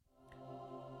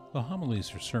The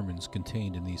homilies or sermons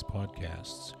contained in these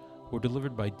podcasts were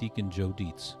delivered by Deacon Joe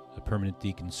Dietz, a permanent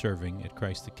deacon serving at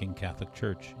Christ the King Catholic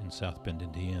Church in South Bend,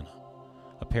 Indiana,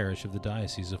 a parish of the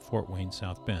Diocese of Fort Wayne,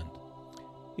 South Bend.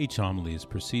 Each homily is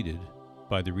preceded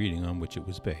by the reading on which it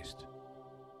was based.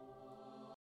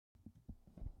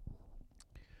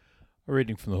 A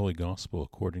reading from the Holy Gospel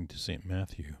according to St.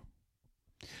 Matthew.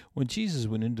 When Jesus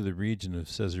went into the region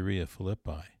of Caesarea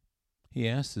Philippi, he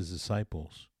asked his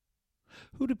disciples,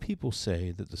 "Who do people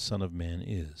say that the Son of Man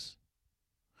is?"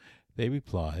 They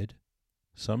replied,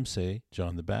 "Some say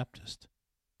John the Baptist,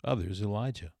 others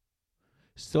Elijah,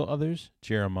 still others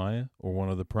Jeremiah or one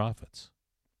of the prophets."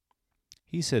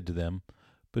 He said to them,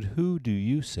 "But who do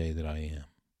you say that I am?"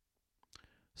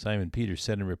 Simon Peter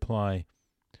said in reply,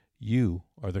 "You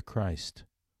are the Christ,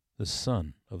 the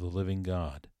Son of the living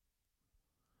God."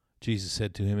 Jesus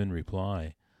said to him in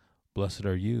reply, "Blessed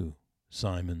are you,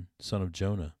 Simon, son of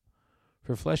Jonah,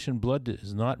 for flesh and blood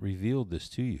has not revealed this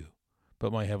to you,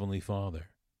 but my heavenly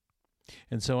Father.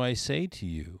 And so I say to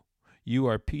you, you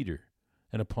are Peter,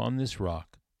 and upon this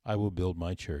rock I will build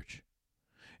my church,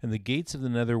 and the gates of the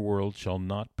nether world shall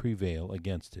not prevail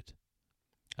against it.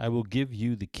 I will give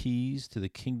you the keys to the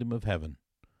kingdom of heaven.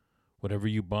 Whatever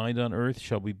you bind on earth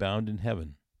shall be bound in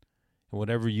heaven, and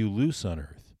whatever you loose on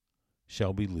earth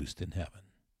shall be loosed in heaven."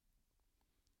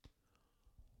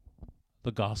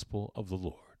 The Gospel of the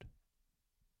Lord.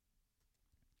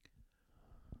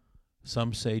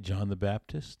 Some say John the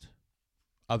Baptist,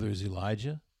 others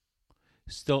Elijah,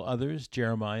 still others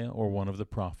Jeremiah or one of the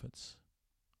prophets.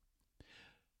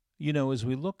 You know, as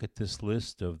we look at this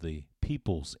list of the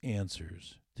people's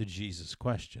answers to Jesus'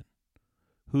 question,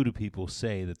 who do people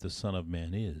say that the Son of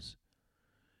Man is?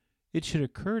 It should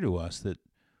occur to us that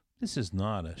this is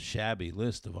not a shabby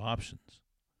list of options.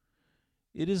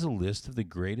 It is a list of the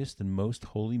greatest and most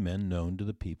holy men known to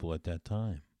the people at that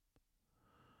time.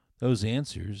 Those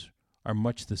answers are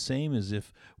much the same as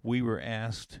if we were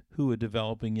asked who a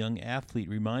developing young athlete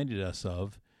reminded us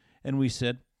of, and we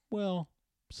said, well,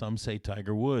 some say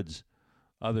Tiger Woods,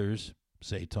 others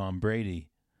say Tom Brady,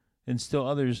 and still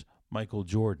others Michael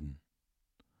Jordan.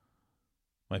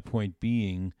 My point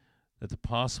being that the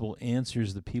possible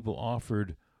answers the people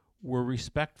offered were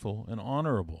respectful and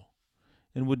honorable,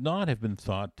 and would not have been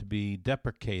thought to be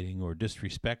deprecating or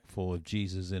disrespectful of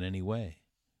Jesus in any way.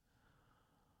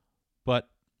 But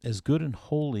as good and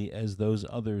holy as those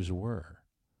others were,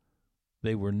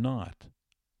 they were not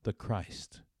the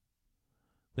Christ.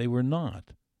 They were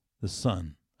not the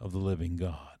Son of the living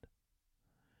God.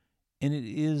 And it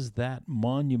is that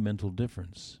monumental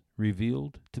difference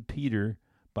revealed to Peter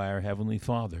by our Heavenly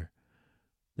Father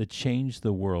that changed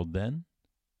the world then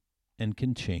and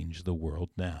can change the world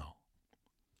now.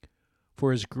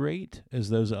 For as great as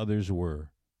those others were,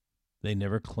 they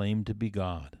never claimed to be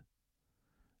God.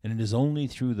 And it is only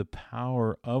through the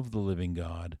power of the living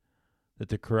God that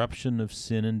the corruption of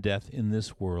sin and death in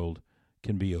this world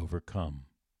can be overcome.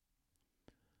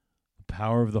 The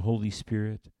power of the Holy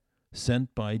Spirit,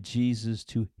 sent by Jesus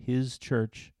to his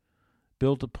church,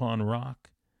 built upon rock,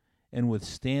 and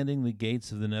withstanding the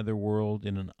gates of the netherworld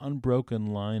in an unbroken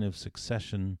line of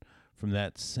succession from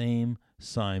that same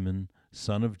Simon,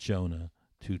 son of Jonah,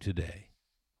 to today.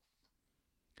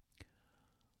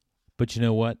 But you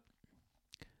know what?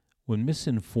 When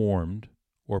misinformed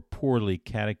or poorly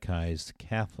catechized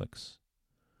Catholics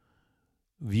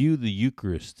view the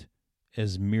Eucharist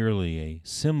as merely a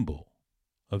symbol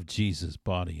of Jesus'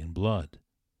 body and blood,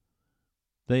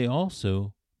 they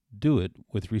also do it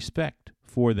with respect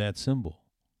for that symbol.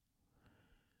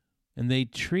 And they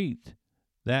treat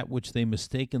that which they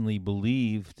mistakenly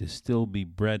believe to still be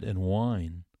bread and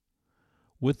wine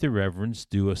with the reverence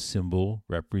due a symbol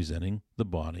representing the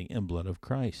body and blood of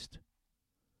Christ.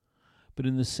 But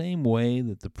in the same way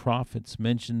that the prophets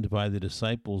mentioned by the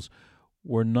disciples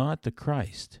were not the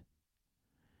Christ,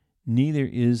 neither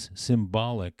is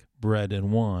symbolic bread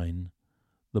and wine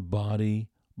the body,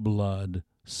 blood,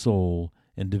 soul,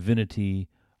 and divinity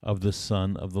of the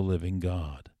Son of the living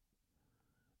God,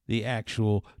 the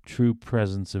actual true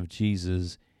presence of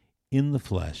Jesus in the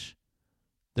flesh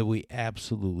that we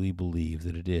absolutely believe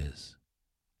that it is.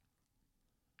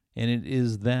 And it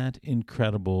is that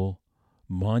incredible,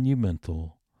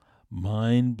 monumental,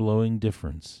 mind-blowing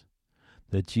difference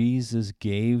that Jesus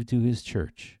gave to his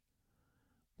church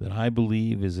that I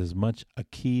believe is as much a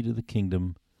key to the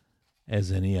kingdom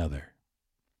as any other.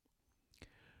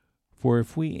 For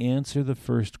if we answer the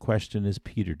first question as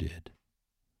Peter did,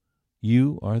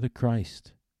 "You are the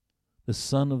Christ, the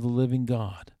Son of the living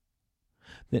God,"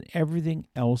 then everything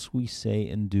else we say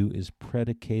and do is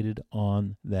predicated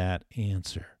on that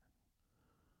answer.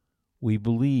 We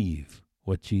believe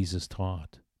what Jesus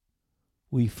taught.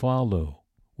 We follow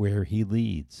where he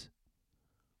leads.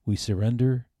 We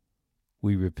surrender.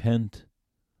 We repent.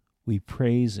 We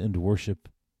praise and worship.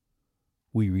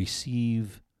 We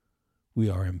receive. We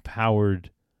are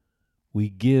empowered. We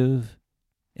give,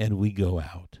 and we go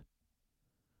out.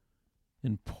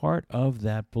 And part of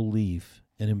that belief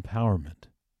and empowerment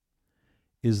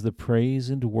is the praise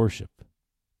and worship,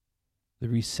 the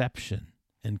reception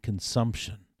and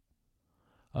consumption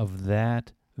of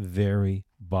that very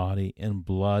body and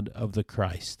blood of the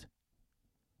Christ,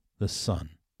 the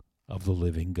Son of the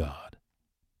living God.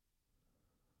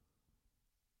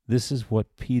 This is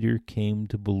what Peter came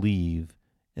to believe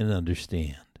and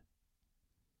understand.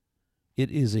 It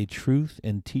is a truth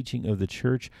and teaching of the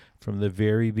church from the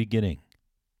very beginning.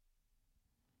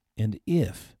 And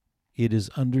if it is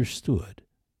understood,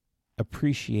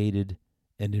 appreciated,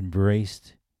 and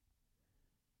embraced,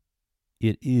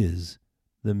 it is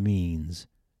the means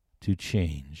to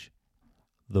change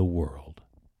the world.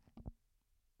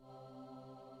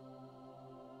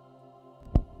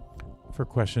 For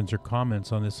questions or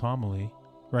comments on this homily,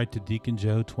 write to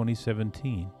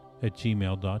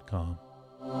deaconjoe2017@gmail.com.